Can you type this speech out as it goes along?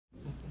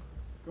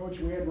Coach,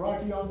 we had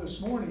Rocky on this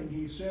morning.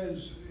 He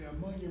says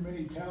among your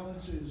many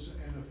talents is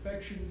an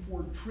affection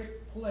for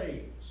trick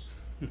plays.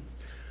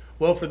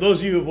 Well, for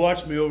those of you who have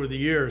watched me over the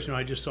years,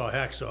 I just saw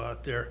Hacksaw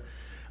out there.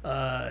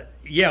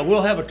 Yeah,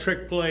 we'll have a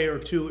trick play or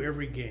two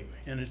every game,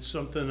 and it's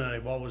something that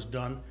I've always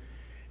done.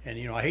 And,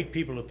 I hate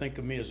people to think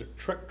of me as a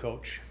trick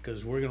coach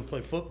because we're going to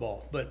play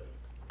football. But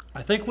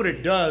I think what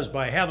it does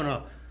by having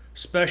a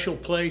special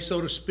play,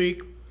 so to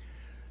speak,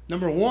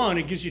 number one,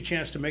 it gives you a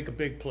chance to make a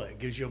big play. It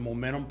gives you a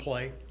momentum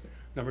play.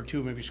 Number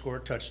two, maybe score a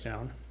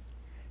touchdown.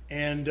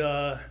 And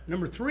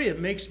number three,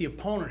 it makes the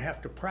opponent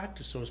have to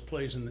practice those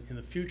plays in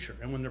the future.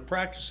 And when they're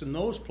practicing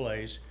those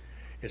plays,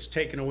 it's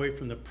taken away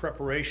from the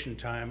preparation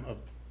time of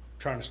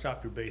trying to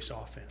stop your base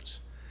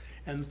offense.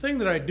 And the thing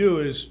that I do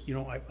is,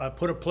 I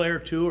put a play or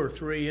two or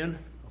three in,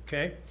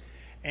 okay?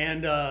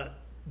 And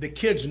the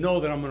kids know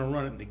that I'm going to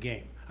run it in the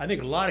game. I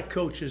think a lot of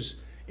coaches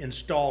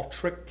install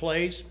trick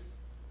plays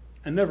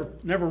and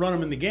never run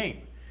them in the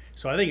game.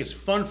 So I think it's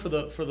fun for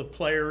the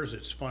players,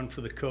 it's fun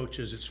for the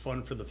coaches, it's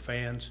fun for the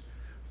fans,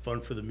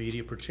 fun for the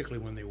media,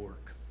 particularly when they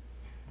work.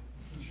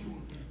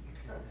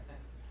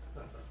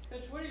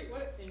 Coach, what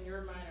in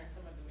your mind are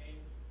some of the main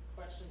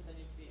questions that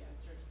need to be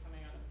answered coming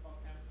out of fall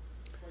camp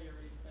before you're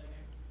ready to play the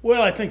game?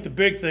 Well, I think the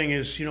big thing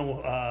is,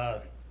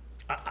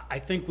 I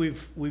think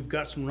we've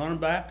got some running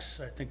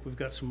backs. I think we've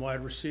got some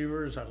wide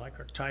receivers. I like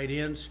our tight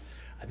ends.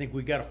 I think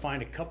we've got to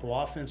find a couple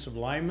offensive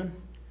linemen.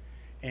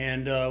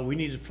 And we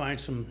need to find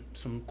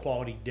some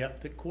quality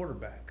depth at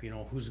quarterback.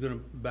 Who's going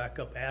to back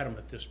up Adam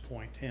at this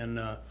point? And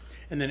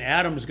then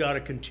Adam's got to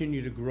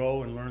continue to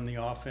grow and learn the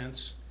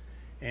offense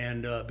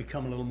and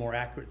become a little more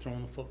accurate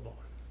throwing the football.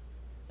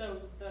 So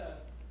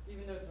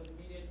even though the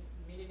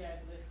media guy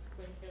lists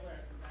Quinn Taylor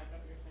as the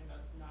backup, you're saying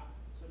that's not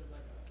sort of like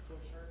a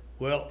kosher?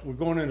 Well, we're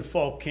going into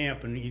fall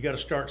camp, and you got to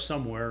start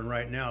somewhere. And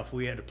right now, if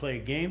we had to play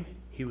a game,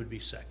 he would be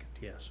second.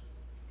 Yes.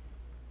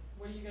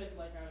 What do you guys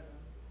like out of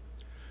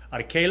him? Out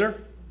of Kaler?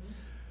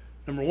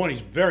 Number one, he's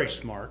very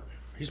smart.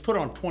 He's put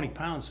on 20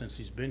 pounds since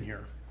he's been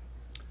here.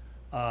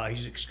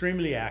 He's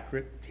extremely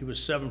accurate. He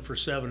was 7 for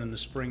 7 in the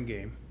spring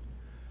game.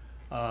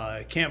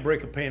 Can't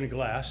break a pane of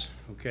glass,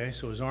 okay?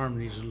 So his arm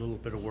needs a little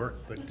bit of work,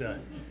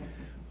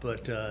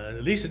 but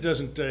at least it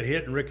doesn't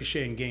hit and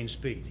ricochet and gain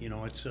speed.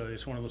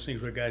 It's one of those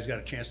things where a guy's got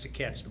a chance to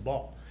catch the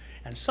ball.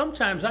 And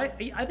sometimes I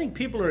think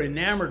people are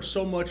enamored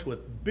so much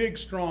with big,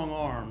 strong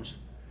arms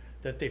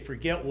that they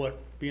forget what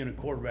being a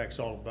quarterback's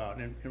all about.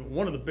 And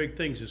one of the big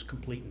things is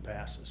completing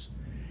passes.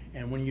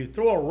 And when you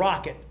throw a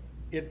rocket,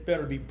 it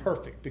better be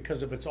perfect,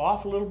 because if it's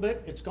off a little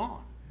bit, it's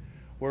gone.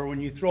 Where when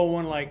you throw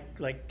one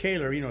like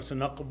Kaler, it's a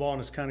knuckleball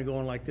and it's kind of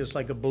going like this,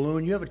 like a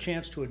balloon, you have a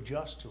chance to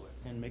adjust to it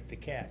and make the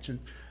catch. And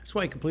that's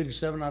why he completed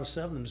 7 out of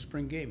 7 in the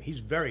spring game. He's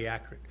very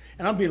accurate.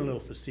 And I'm being a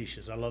little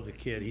facetious. I love the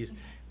kid.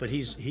 But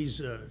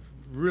he's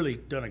really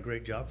done a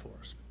great job for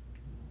us.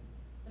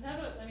 And how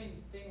about,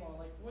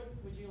 Dingwall, what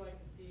would you like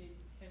to see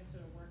him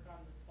sort of work on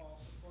this fall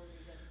before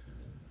we get into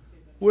the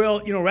season?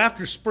 Well,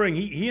 after spring,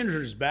 he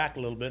injured his back a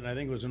little bit, and I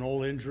think it was an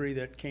old injury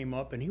that came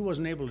up, and he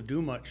wasn't able to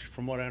do much,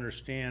 from what I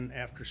understand,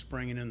 after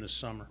spring and in the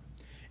summer.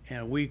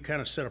 And we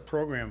kind of set a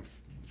program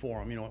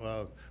for him.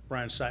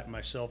 Brian Sipe and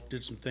myself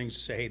did some things to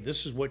say, hey,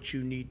 this is what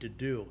you need to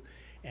do.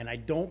 And I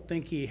don't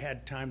think he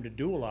had time to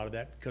do a lot of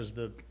that because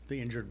of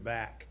the injured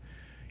back.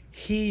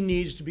 He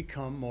needs to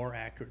become more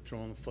accurate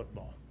throwing the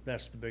football.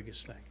 That's the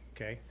biggest thing,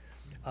 okay?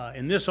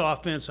 In this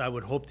offense, I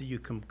would hope that you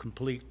can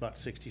complete about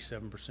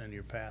 67% of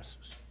your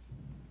passes.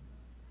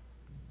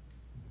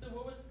 So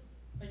what were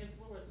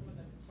some of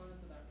the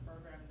components of that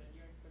program that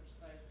you and Coach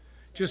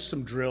Sipe? Just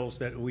some drills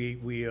that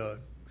we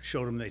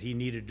showed him that he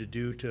needed to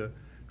do to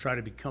try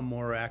to become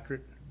more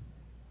accurate.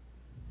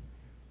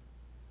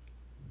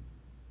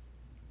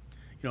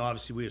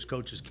 Obviously we as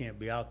coaches can't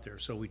be out there,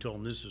 so we told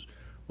him this is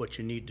what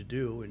you need to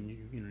do, and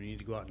you need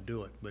to go out and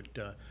do it.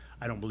 But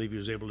I don't believe he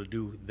was able to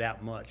do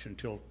that much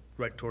until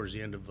right towards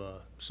the end of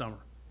summer.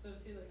 So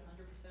is he like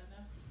 100%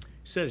 now?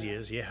 He says he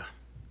is, yeah.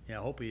 Yeah,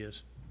 I hope he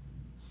is.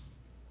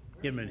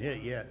 He hasn't been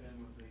hit yet.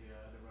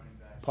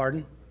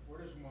 Pardon? Where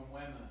does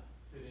Mwema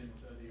fit in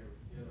with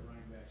the other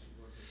running backs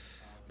you work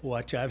with?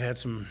 Well, I've had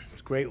some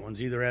great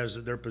ones, either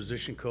as their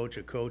position coach,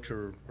 a coach,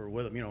 or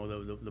with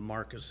them. The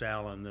Marcus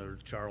Allen, the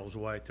Charles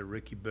White, the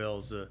Ricky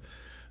Bells, the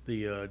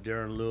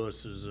Darren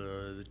Lewis's,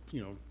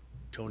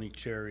 Tony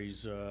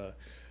Cherry's,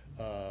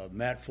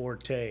 Matt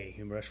Forte,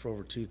 who rushed for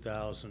over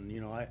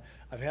 2,000.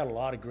 I've had a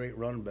lot of great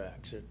running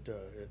backs at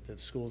the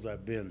schools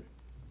I've been.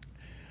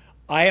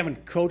 I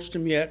haven't coached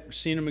him yet,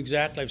 seen him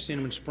exactly. I've seen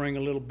him in spring a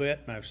little bit,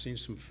 and I've seen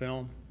some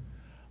film.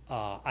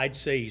 I'd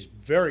say he's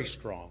very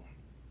strong.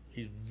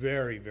 He's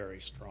very, very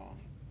strong,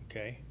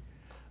 okay?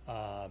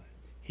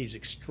 He's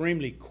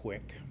extremely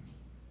quick.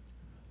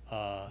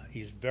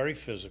 He's very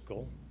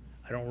physical.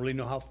 I don't really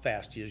know how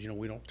fast he is.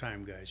 We don't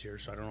time guys here,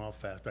 so I don't know how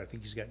fast, but I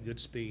think he's got good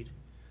speed.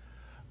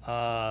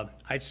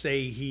 I'd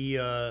say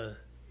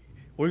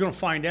we're going to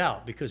find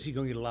out, because he's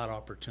going to get a lot of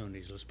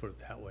opportunities, let's put it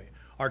that way.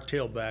 Our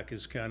tailback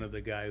is kind of the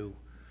guy who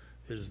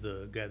is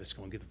the guy that's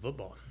going to get the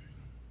football.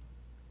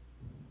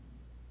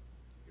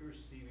 Your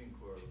receiving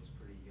corps looks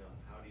pretty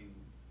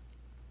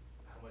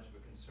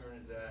concern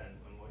is that,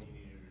 and what do you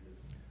need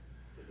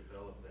to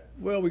develop that?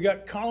 Well, we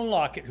got Colin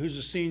Lockett, who's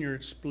a senior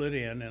at split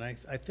end, and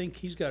I think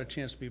he's got a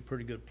chance to be a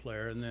pretty good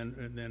player. And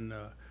then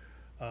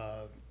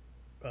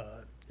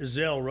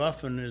Ezell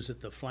Ruffin is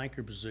at the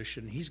flanker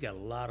position. He's got a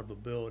lot of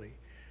ability.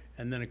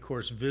 And then, of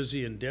course,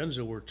 Vizzy and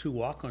Denzel were two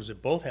walk-ons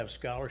that both have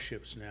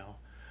scholarships now.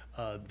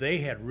 They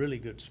had really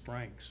good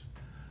springs.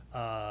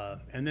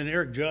 And then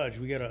Eric Judge,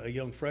 we got a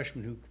young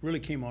freshman who really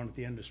came on at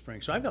the end of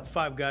spring. So I've got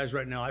 5 guys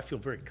right now I feel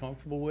very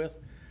comfortable with.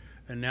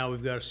 And now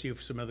we've got to see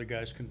if some other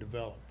guys can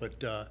develop.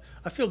 But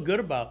I feel good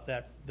about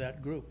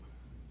that group.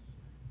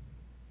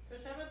 Coach,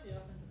 how about the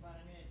offensive line?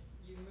 I mean,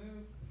 you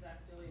moved Zach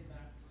Dilley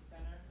back to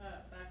center,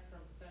 back from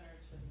center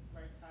to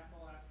right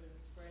tackle after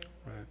the spring.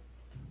 Right.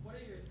 What are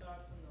your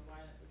thoughts on the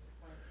line at this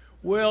point?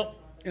 Well,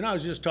 and I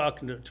was just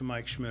talking to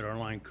Mike Schmidt, our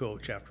line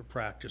coach, after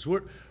practice.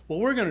 What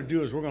we're going to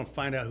do is we're going to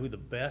find out who the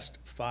best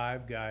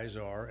 5 guys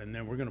are, and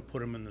then we're going to put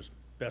them in the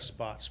best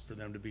spots for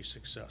them to be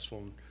successful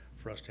and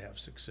for us to have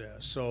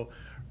success. So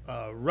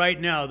right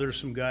now there's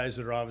some guys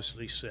that are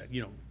obviously set.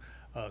 You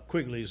know,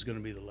 Quigley is going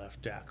to be the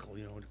left tackle.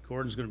 You know,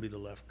 Gordon's going to be the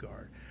left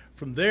guard.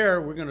 From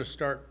there, we're going to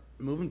start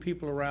moving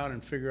people around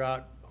and figure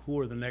out who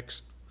are the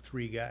next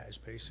 3 guys,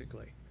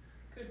 basically.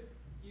 Could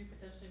you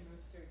potentially move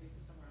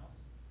Sdsu somewhere else?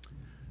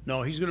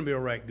 No, he's going to be a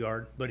right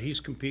guard, but he's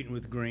competing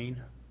with Green.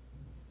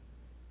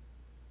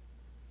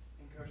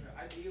 And Coach,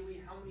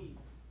 ideally, how many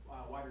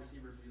wide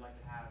receivers would you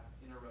like to have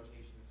in a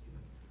rotation this season?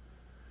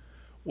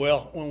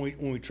 Well,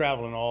 when we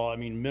travel and all, I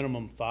mean,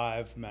 minimum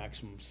 5,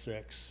 maximum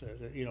 6.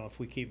 You know, if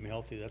we keep them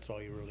healthy, that's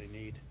all you really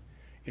need.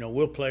 You know,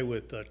 we'll play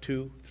with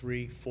 2,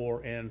 3,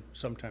 4, and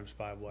sometimes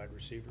 5 wide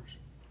receivers.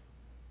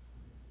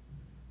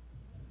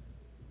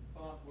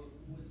 Bob, was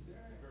there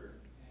ever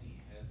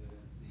any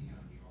hesitancy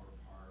on your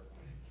part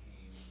when it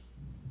came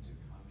to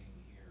coming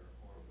here,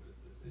 or was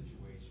the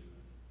situation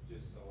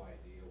just so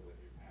ideal with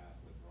your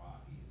past with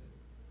Rocky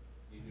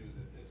that you knew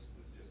that this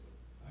was just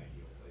an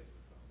ideal place to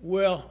come?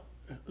 Well,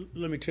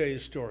 let me tell you a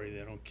story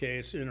then, okay?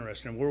 It's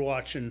interesting. We're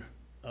watching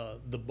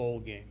the bowl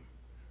game,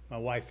 my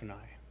wife and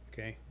I,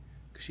 okay?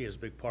 Because she has a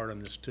big part on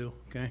this too,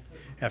 okay?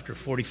 After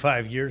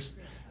 45 years,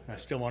 I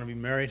still want to be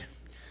married.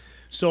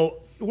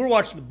 So we're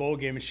watching the bowl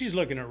game, and she's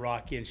looking at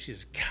Rocky, and she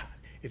says, God,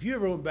 if you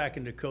ever went back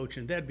into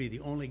coaching, that'd be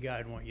the only guy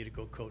I'd want you to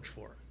go coach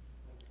for.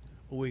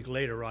 A week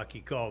later,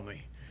 Rocky called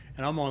me,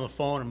 and I'm on the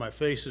phone, and my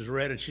face is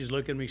red, and she's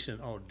looking at me saying,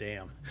 oh,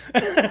 damn.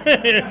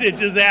 It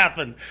just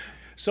happened.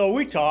 So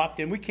we talked,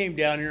 and we came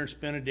down here and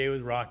spent a day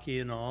with Rocky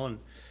and all,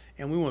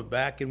 and we went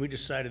back, and we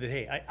decided that,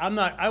 hey,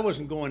 I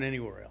wasn't going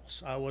anywhere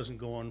else. I wasn't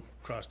going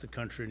across the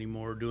country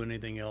anymore or doing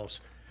anything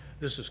else.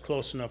 This is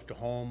close enough to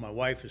home. My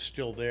wife is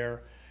still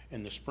there.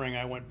 In the spring,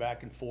 I went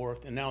back and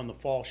forth, and now in the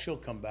fall, she'll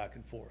come back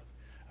and forth.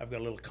 I've got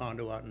a little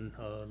condo out in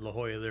La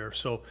Jolla there.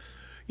 So,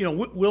 you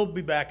know, we'll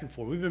be back and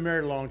forth. We've been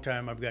married a long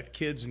time. I've got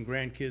kids and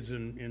grandkids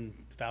in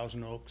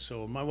Thousand Oaks,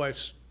 so my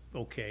wife's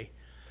okay.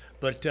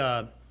 But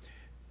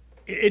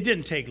it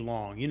didn't take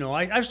long. You know,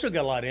 I've still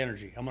got a lot of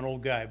energy. I'm an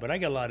old guy, but I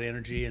got a lot of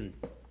energy, and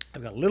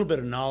I've got a little bit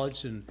of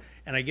knowledge, and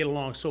I get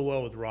along so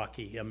well with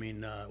Rocky. I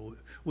mean,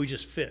 we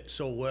just fit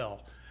so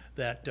well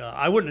that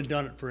I wouldn't have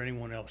done it for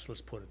anyone else,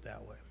 let's put it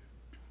that way.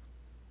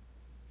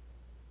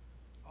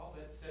 All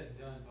that said and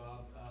done,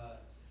 Bob,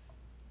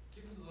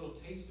 give us a little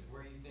taste of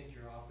where you think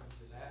your offense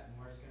is at and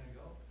where it's going to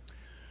go.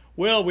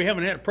 Well, we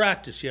haven't had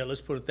practice yet,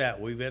 let's put it that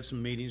way. We've had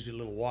some meetings, a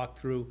little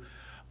walkthrough.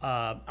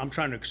 I'm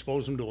trying to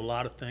expose them to a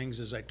lot of things,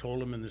 as I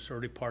told them in this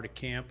early part of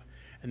camp.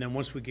 And then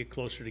once we get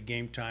closer to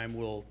game time,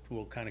 we'll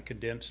kind of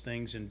condense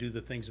things and do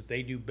the things that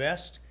they do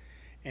best,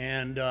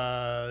 and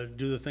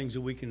do the things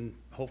that we can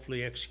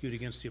hopefully execute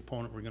against the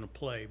opponent we're going to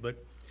play.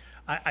 But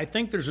I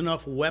think there's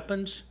enough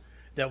weapons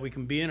that we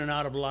can be in and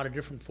out of a lot of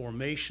different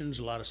formations,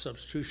 a lot of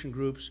substitution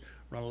groups,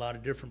 run a lot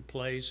of different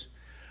plays.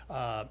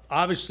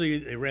 Obviously,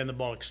 they ran the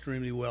ball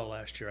extremely well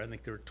last year. I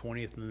think they were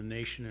 20th in the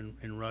nation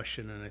in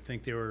rushing, and I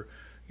think they were,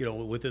 you know,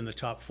 within the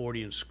top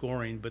 40 in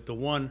scoring. But the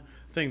one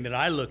thing that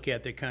I look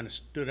at that kind of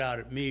stood out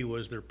at me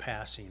was their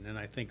passing, and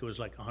I think it was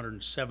like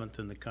 107th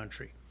in the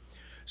country.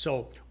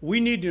 So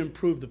we need to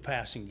improve the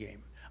passing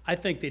game. I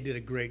think they did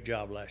a great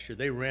job last year.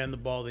 They ran the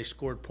ball, they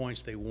scored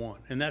points, they won,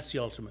 and that's the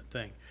ultimate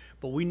thing.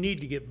 But we need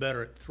to get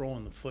better at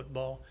throwing the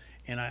football,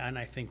 and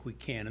I think we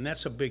can, and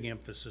that's a big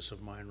emphasis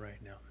of mine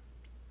right now.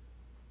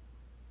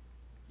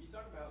 Can you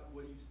talk about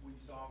what you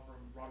saw from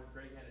Robert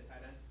Craighead at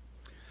tight end?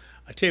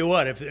 I tell you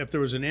what, if there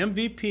was an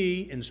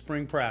MVP in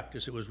spring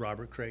practice, it was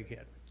Robert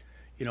Craighead.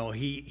 You know,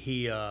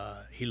 he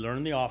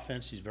learned the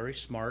offense. He's very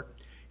smart.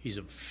 He's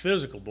a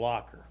physical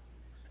blocker.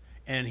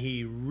 And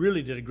he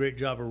really did a great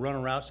job of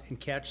running routes and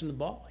catching the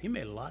ball. He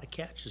made a lot of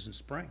catches in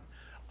spring.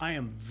 I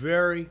am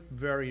very,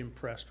 very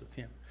impressed with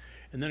him.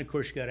 And then, of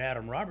course, you got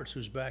Adam Roberts,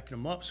 who's backing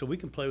him up, so we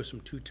can play with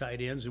some 2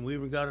 tight ends, and we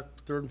even got a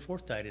 3rd and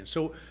 4th tight end.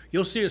 So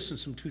you'll see us in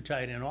some 2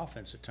 tight end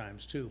offense at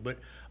times, too. But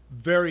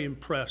very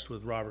impressed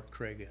with Robert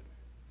Craighead.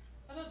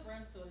 How about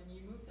Brent? So you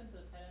moved into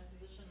the tight end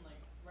position like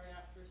right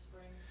after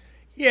spring?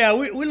 Yeah,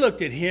 we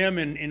looked at him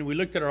and we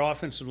looked at our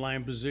offensive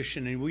line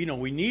position, and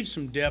we need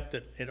some depth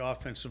at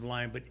offensive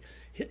line, but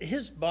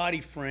his body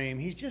frame,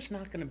 he's just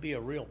not going to be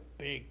a real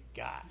big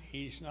guy.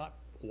 He's not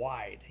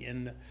wide,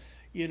 and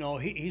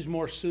he's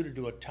more suited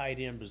to a tight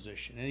end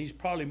position, and he's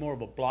probably more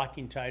of a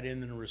blocking tight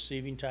end than a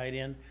receiving tight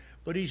end.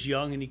 But he's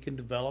young and he can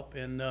develop,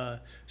 and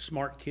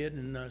smart kid,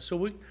 and so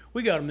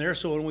we got him there.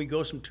 So when we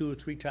go some 2 or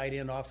 3 tight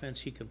end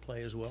offense, he can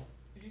play as well.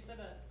 Could you say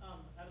that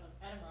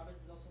Adam Roberts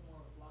is also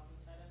more of a blocking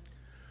tight end?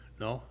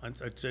 No,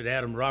 I said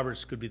Adam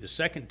Roberts could be the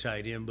second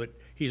tight end, but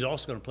he's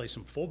also going to play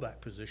some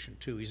fullback position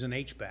too. He's an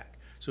H-back,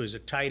 so he's a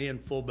tight end,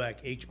 fullback,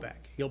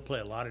 H-back. He'll play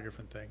a lot of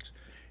different things.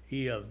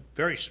 He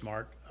very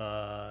smart,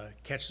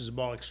 catches the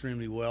ball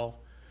extremely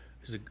well.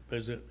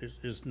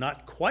 Is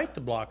not quite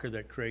the blocker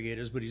that Craig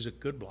is, but he's a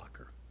good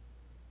blocker.